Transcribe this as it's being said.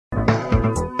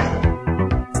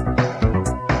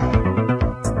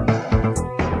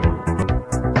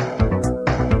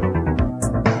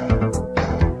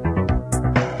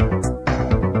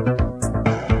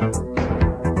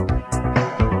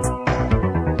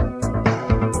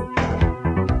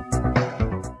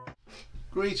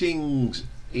Greetings,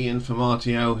 Iain from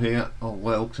R.T.O here.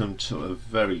 Welcome to a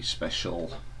very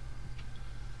special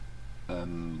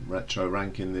retro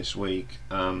ranking this week.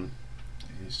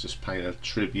 It's just paying a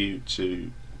tribute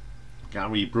to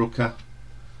Gary Brooker,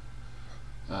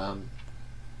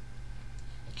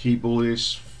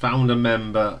 keyboardist, founder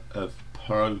member of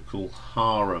Procol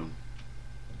Harum.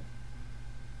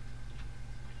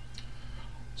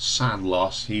 Sad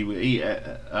loss. They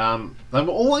were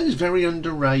always very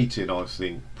underrated, I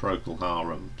think. Procol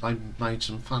Harum. They made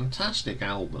some fantastic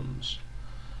albums.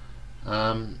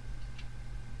 I've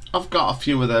got a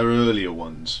few of their earlier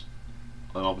ones,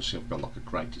 and obviously I've got like a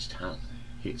greatest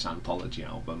hits anthology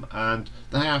album, and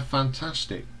they have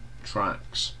fantastic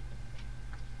tracks.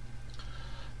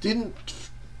 Didn't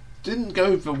go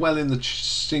over well in the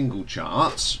single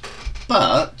charts,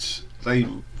 but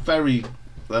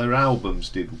their albums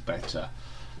did better.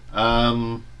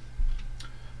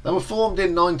 They were formed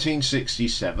in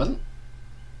 1967.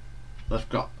 They've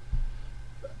got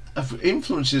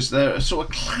influences there, sort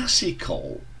of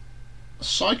classical,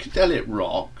 psychedelic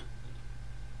rock,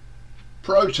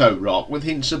 proto rock with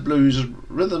hints of blues,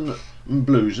 rhythm and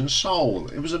blues and soul.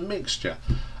 It was a mixture,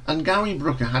 and Gary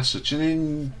Brooker had such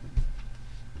an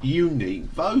unique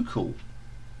vocal.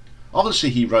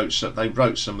 Obviously, they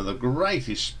wrote some of the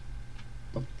greatest.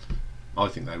 I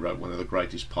think they wrote one of the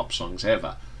greatest pop songs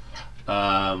ever,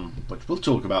 which we'll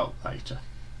talk about later.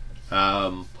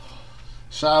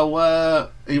 So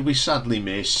he'll be sadly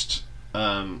missed.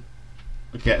 Again,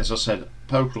 as I said,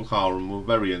 Procol Harum were a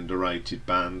very underrated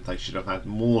band. They should have had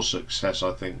more success,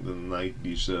 I think, than they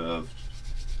deserved.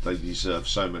 They deserve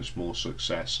so much more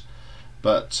success.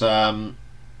 But I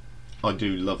do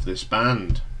love this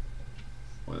band.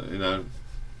 You know,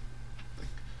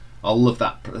 I love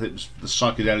that. It was the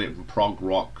psychedelic and prog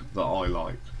rock that I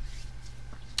like.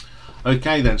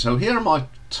 Okay then, so here are my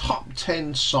top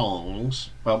 10 songs.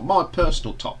 Well, my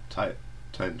personal top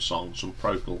 10 songs from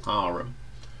Procol Harum.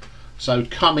 So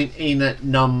coming in at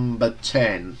number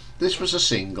 10, this was a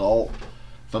single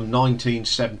from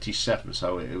 1977,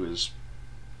 so it was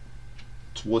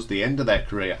towards the end of their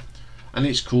career, and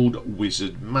it's called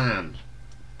Wizard Man.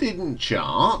 Didn't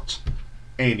chart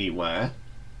anywhere,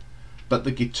 but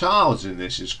the guitars in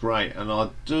this is great, and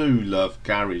I do love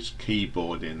Gary's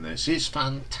keyboard in this. It's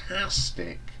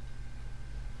fantastic.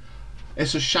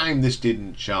 It's a shame this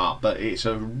didn't chart, but it's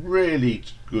a really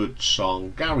good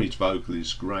song. Gary's vocal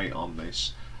is great on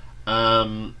this.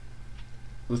 The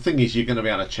thing is, you're going to be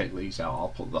able to check these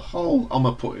out. I'm going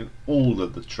to put in all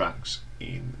of the tracks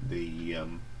in the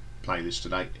playlist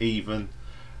today, even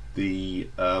the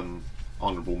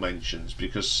honourable mentions,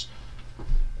 because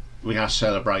we are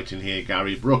celebrating here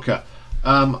Gary Brooker.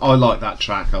 I like that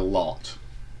track a lot.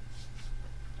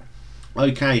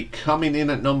 Okay, coming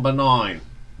in at number 9,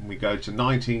 we go to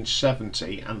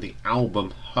 1970 and the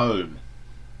album Home,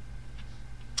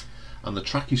 and the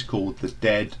track is called The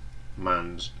Dead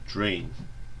Man's Dream.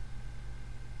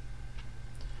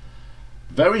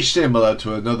 Very similar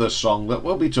to another song that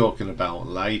we'll be talking about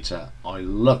later. I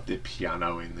love the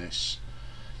piano in this.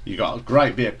 You got a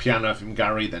great bit of piano from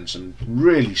Gary, then some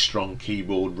really strong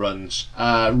keyboard runs.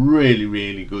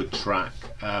 Really good track.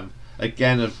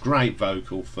 Again, a great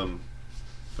vocal from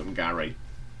Gary.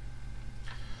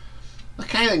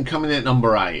 Okay, then coming in at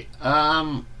number 8.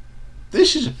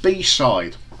 This is a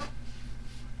B-side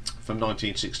from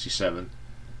 1967.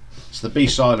 It's the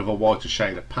B-side of A Whiter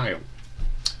Shade of Pale.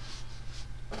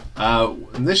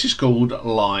 And this is called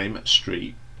Lime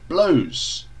Street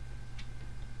Blues.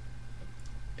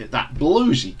 That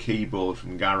bluesy keyboard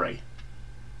from Gary.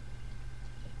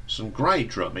 Some great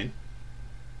drumming.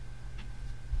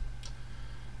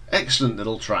 Excellent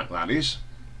little track, that is.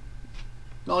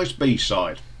 Nice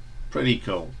B-side. Pretty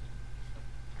cool.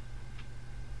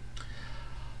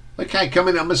 Okay,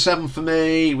 coming at number 7 for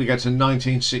me, we go to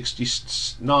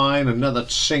 1969, another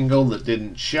single that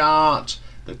didn't chart.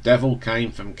 The Devil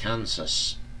Came from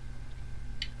Kansas.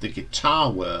 The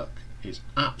guitar work is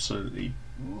absolutely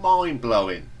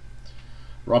mind-blowing.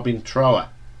 Robin Trower,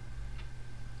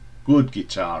 good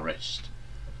guitarist.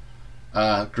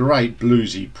 Great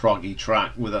bluesy proggy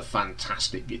track with a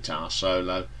fantastic guitar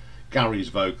solo. Gary's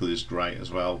vocal is great as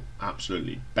well.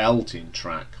 Absolutely belting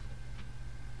track.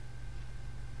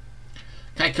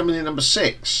 Okay, coming in number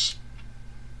 6,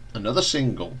 another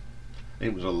single.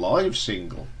 It was a live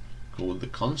single called The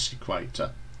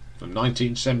Consecrator from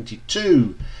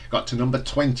 1972. Got to number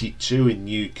 22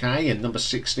 in UK and number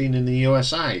 16 in the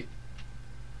USA.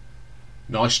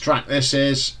 Nice track this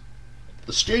is.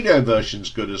 The studio version's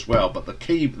good as well, but I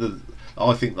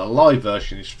think the live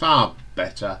version is far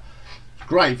better.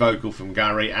 Great vocal from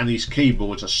Gary, and his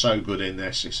keyboards are so good in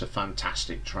this. It's a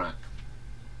fantastic track.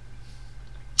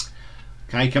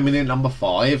 Okay, coming in number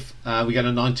 5, we get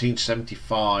a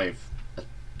 1975 a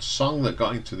song that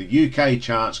got into the UK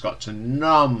charts, got to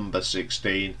number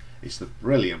 16. It's the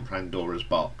brilliant Pandora's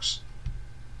Box.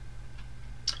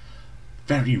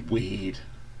 Very weird,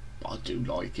 but I do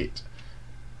like it.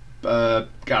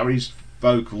 Gary's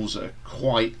vocals are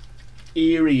quite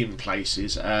eerie in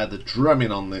places. The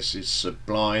drumming on this is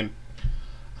sublime.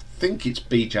 I think it's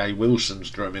BJ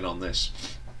Wilson's drumming on this.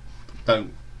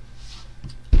 Don't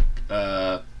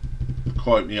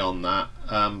quote me on that,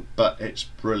 but it's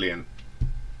brilliant.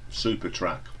 Super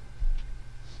track.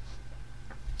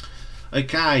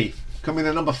 Okay, coming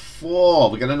in number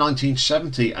 4, we get a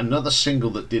 1970, another single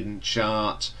that didn't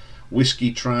chart,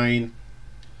 Whiskey Train.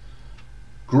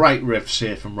 Great riffs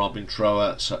here from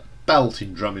R.T.O. So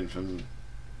belting drumming from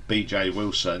BJ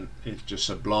Wilson. It's just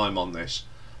sublime on this,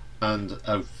 and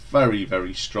a very,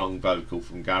 very strong vocal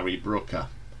from Gary Brooker.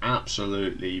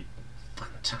 Absolutely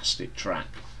fantastic track.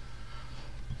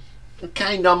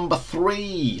 Okay, number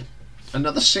 3,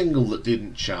 another single that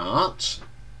didn't chart,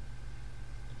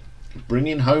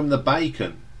 Bringing Home the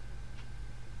Bacon.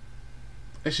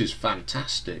 This is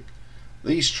fantastic.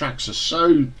 These tracks are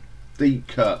so deep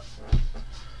cut.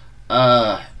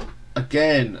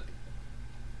 Again,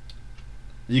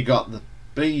 you got the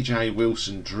BJ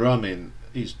Wilson drumming.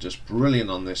 He's just brilliant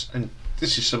on this, and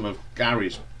this is some of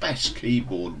Gary's best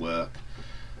keyboard work.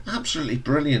 Absolutely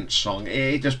brilliant song.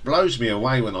 It just blows me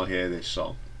away when I hear this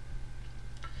song.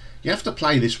 You have to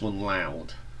play this one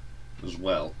loud as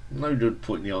well. No good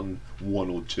putting it on 1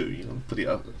 or 2. You know, put it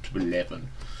up to 11.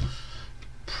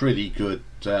 Pretty good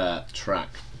track.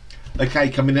 Okay,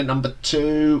 coming in number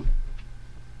 2,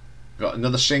 got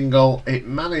another single. It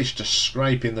managed to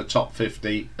scrape in the top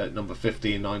 50 at number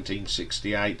 50 in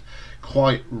 1968.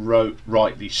 Quite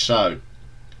rightly so.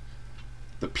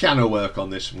 The piano work on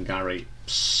this from Gary,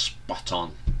 spot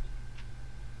on.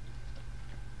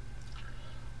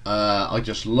 I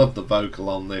just love the vocal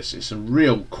on this. It's a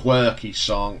real quirky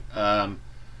song.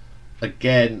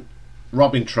 Again,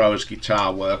 R.T.O's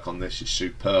guitar work on this is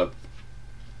superb.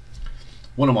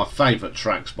 One of my favourite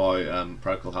tracks by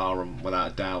Procol Harum,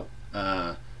 without a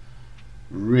doubt.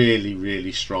 Really,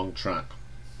 really strong track.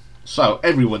 So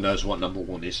everyone knows what number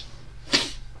 1 is.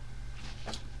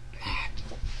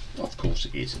 Of course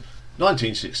it is.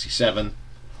 1967,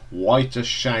 Whiter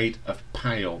Shade of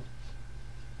Pale.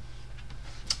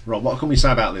 Right, what can we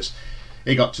say about this?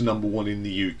 It got to number 1 in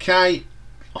the UK,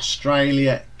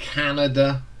 Australia,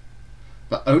 Canada,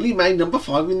 but only made number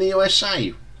 5 in the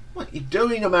USA. What are you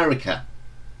doing, America?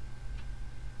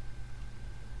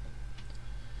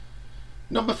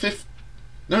 Number 5.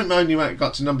 No, it only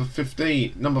got to number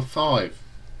 15, number 5.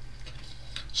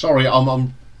 Sorry,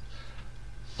 I'm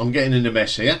getting in a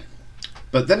mess here.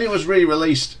 But then it was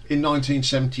re-released in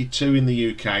 1972 in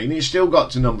the UK, and it still got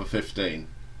to number 15.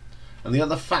 And the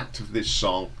other fact of this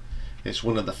song, it's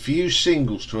one of the few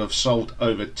singles to have sold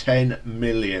over 10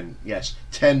 million. Yes,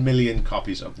 10 million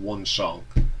copies of one song.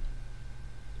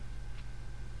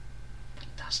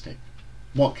 Fantastic.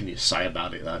 What can you say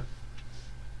about it though?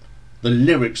 The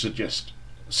lyrics are just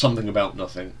something about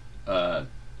nothing,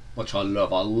 which I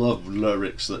love. I love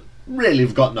lyrics that really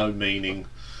have got no meaning,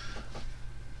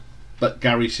 but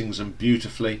Gary sings them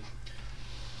beautifully.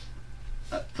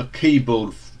 The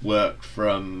keyboard work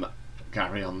from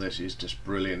Gary on this is just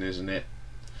brilliant, isn't it?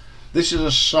 This is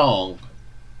a song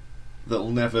that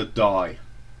will never die.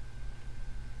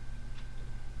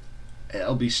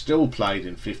 It'll be still played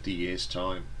in 50 years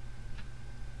time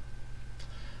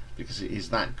because it is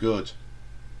that good.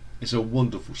 It's a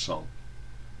wonderful song.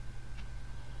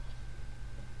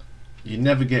 You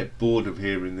never get bored of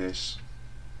hearing this.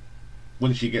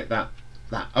 Once you get that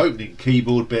opening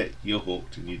keyboard bit, you're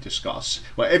hooked, and you just got,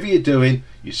 whatever you're doing,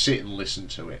 you sit and listen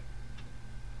to it.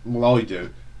 Well, I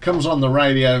do. Comes on the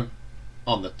radio,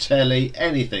 on the telly,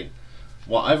 anything.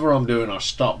 Whatever I'm doing, I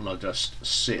stop and I just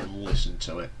sit and listen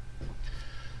to it.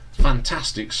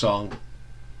 Fantastic song,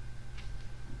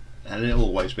 and it'll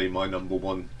always be my number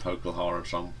 1 Procol Harum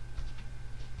song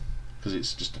because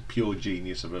it's just a pure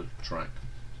genius of a track.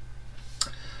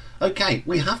 Okay,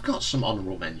 we have got some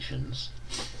honourable mentions.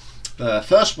 The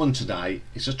first one today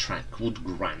is a track called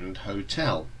Grand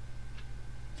Hotel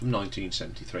from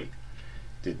 1973.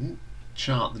 Didn't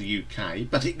chart the UK,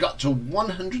 but it got to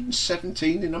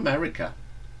 117 in America.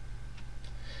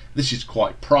 This is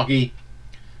quite proggy.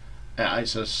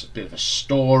 It's a bit of a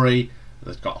story.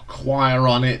 There's got a choir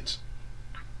on it.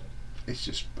 It's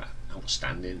just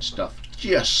outstanding stuff.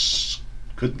 Just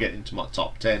couldn't get into my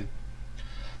top 10.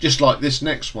 Just like this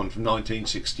next one from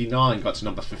 1969, got to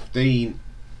number 15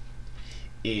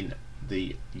 in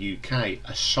the UK,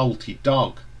 A Salty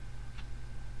Dog.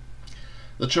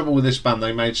 The trouble with this band,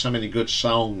 they made so many good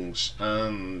songs,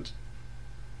 and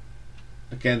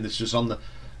again, this was on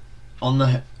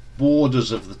the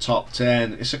borders of the top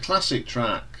 10. It's a classic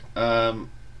track, but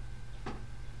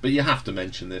you have to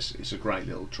mention this. It's a great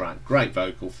little track, great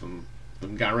vocal from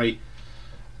Gary.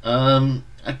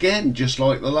 Again, just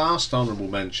like the last honourable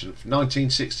mention, from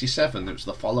 1967, it was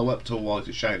the follow-up to A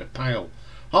Whiter Shade of Pale.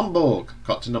 Hamburg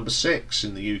got to number 6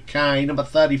 in the UK, number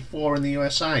 34 in the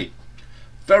USA.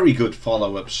 Very good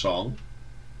follow-up song.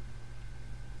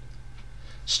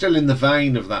 Still in the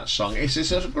vein of that song.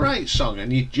 It's a great song,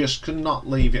 and you just could not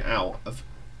leave it out of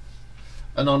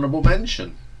an honourable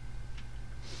mention.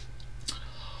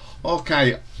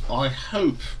 Okay, I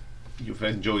hope you've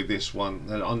enjoyed this one.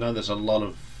 I know there's a lot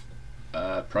of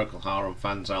Procol Harum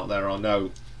fans out there. I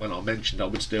know when I mentioned I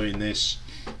was doing this,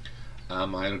 I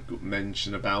had a good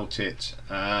mention about it,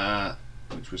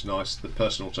 which was nice. The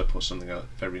person also put something out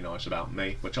very nice about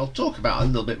me, which I'll talk about a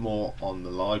little bit more on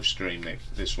the live stream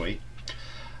this week.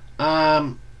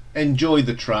 Enjoy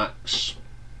the tracks.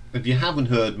 If you haven't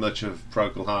heard much of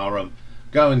Procol Harum,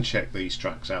 go and check these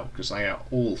tracks out, because they are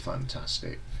all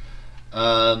fantastic.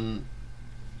 And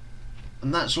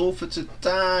that's all for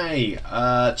today.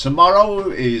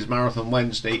 Tomorrow is Marathon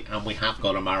Wednesday, and we have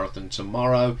got a marathon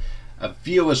tomorrow. A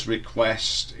viewer's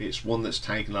request. It's one that's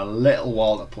taken a little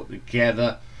while to put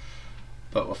together,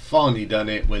 but we've finally done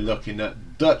it. We're looking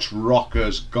at Dutch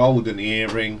Rockers Golden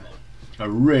Earring, a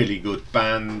really good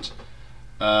band.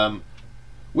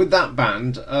 With that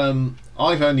band,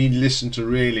 I've only listened to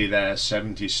really their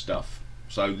 70s stuff,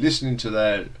 so listening to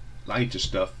their later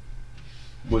stuff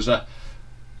was an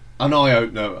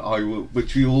eye-opener,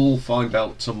 which we all find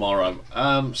out tomorrow.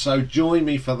 So join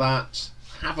me for that.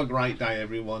 Have a great day,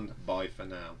 everyone. Bye for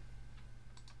now.